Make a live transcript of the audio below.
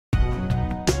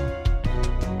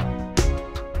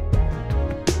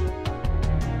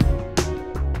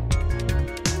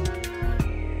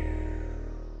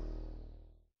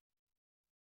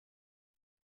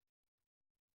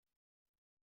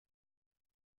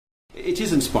It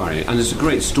is inspiring, and it's a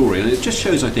great story, and it just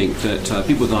shows, I think, that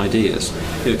people with ideas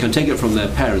can take it from their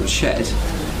parents' shed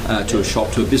to a shop,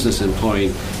 to a business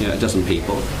employing a dozen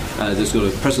people. There's got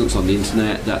a presence on the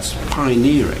internet that's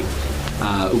pioneering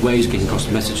ways of getting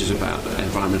across messages about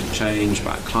environmental change,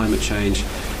 about climate change.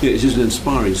 It is an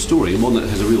inspiring story, and one that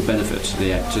has a real benefit to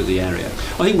the area.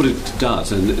 I think what it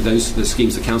does, and the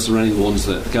schemes the council are running, the ones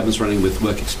that the government's running with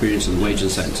work experience and wage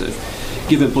incentive,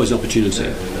 give employees an opportunity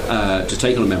to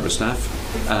take on a member of staff,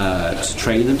 to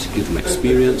train them, to give them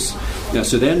experience,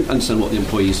 so they understand what the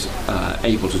employee's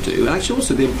able to do, and actually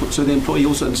also so the employee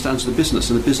also understands the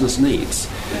business and the business needs.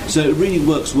 So it really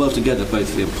works well together, both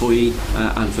for the employee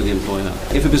and for the employer.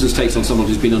 If a business takes on someone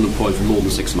who's been unemployed for more than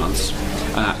 6 months,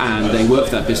 and they work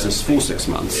for that business for 6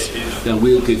 months, then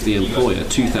we'll give the employer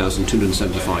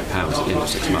 £2,275 at the end of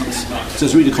 6 months. So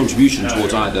it's really a contribution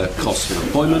towards either cost of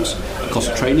employment,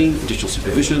 cost of training, additional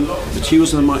supervision,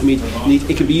 materials that they might need.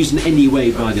 It can be used in any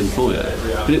way by the employer.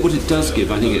 But what it does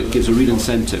give, I think it gives a real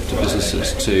incentive to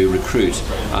businesses to recruit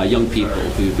young people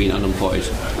who've been unemployed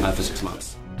for 6 months.